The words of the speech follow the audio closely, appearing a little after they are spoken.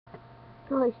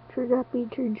Hi,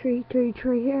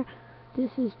 blackrabbit3333 here.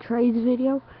 This is Trey's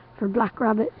video for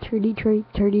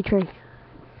blackrabbit3333. First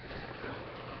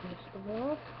of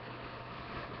all,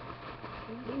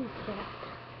 we've got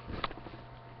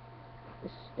the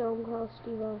Stone Cold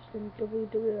Steve Austin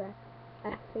WWF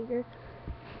figure.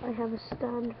 I have a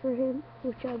stand for him,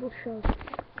 which I will show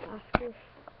after.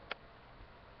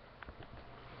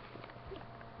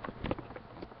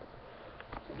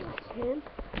 That's him.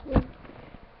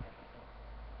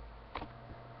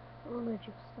 I'll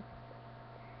adjust that.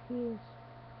 He is.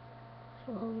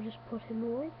 So I'll just put him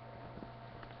away.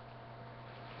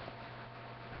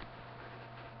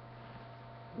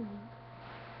 I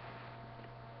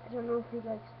don't know if he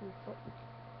likes these, but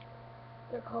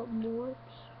they're called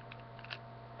morbs.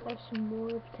 I have some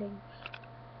morb things.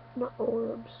 Not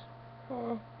orbs.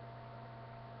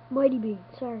 Mighty Bean,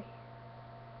 sorry.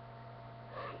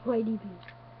 Mighty Bean.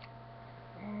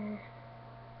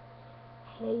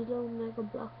 Halo Mega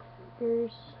Block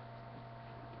figures.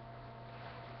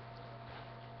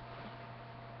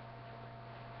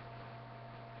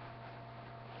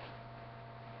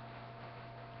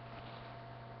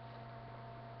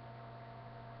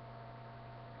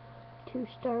 Two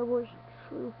Star Wars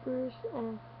troopers,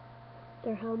 and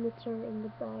their helmets are in the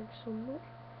bag somewhere.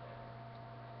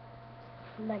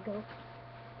 Lego.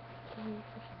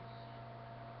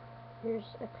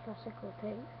 Here's a classical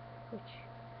thing, which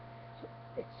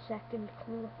it's second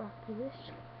coming up after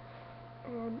this.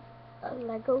 A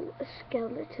Lego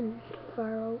skeleton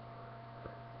pharaoh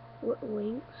with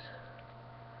wings.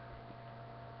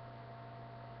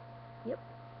 Yep.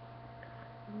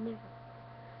 Never.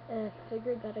 A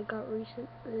figure that I got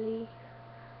recently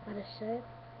at a sale,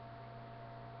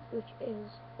 which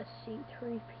is a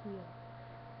C3PO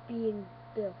being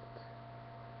built.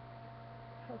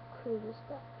 How cool is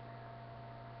that?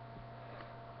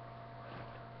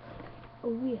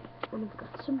 Oh yeah, and I've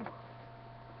got some more.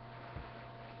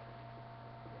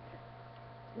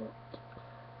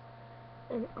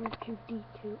 An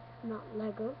R2-D2, not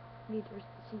Lego, neither is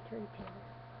the C3PO.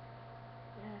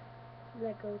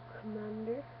 Lego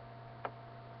Commander.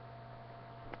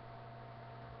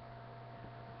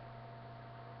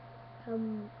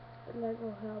 Lego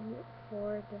helmet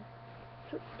for the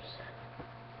troops.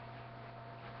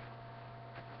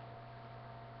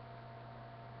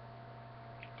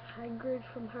 Hagrid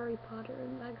from Harry Potter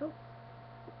and Lego.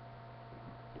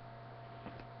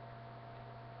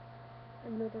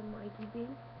 Another Mighty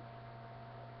Bean.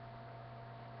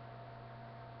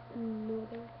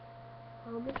 Another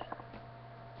helmet.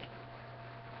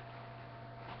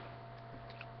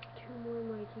 Two more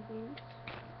Mighty Beans.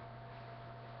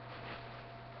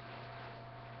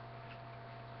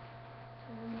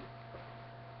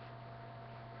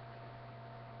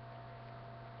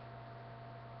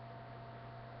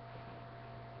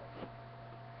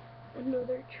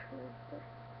 Another trooper.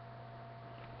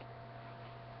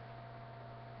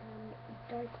 And a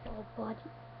Darth Ball body.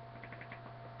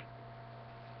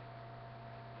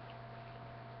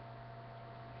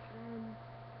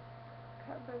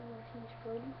 Can't remember what he's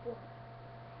from, but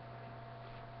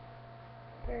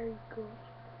very good.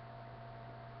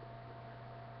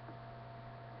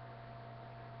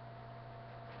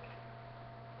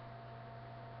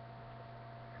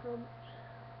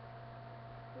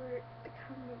 I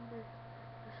can't remember,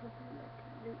 something like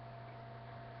Luke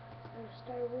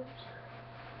Star Wars.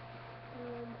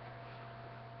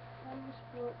 That was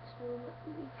brought soon at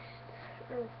least,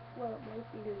 or well, it might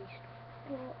be released,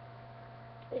 but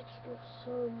it's just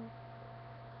some.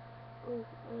 We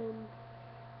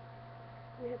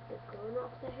have the gun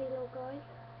off the Halo guy.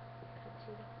 Can't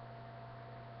see that.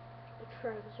 The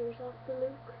trousers off the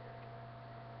Luke.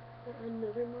 And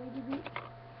another Mighty Bean.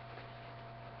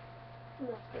 And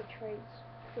that's their trades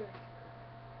for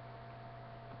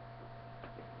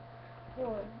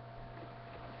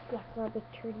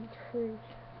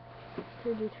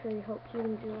blackrabbit3333. Hope you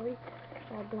enjoy.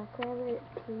 Black Rabbit,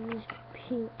 please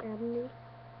PM me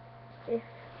if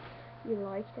you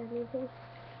liked anything,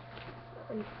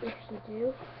 and if you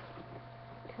do,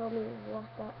 tell me what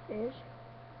that is,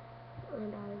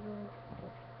 and I will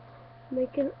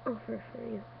make an offer for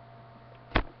you.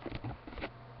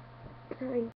 Thanks.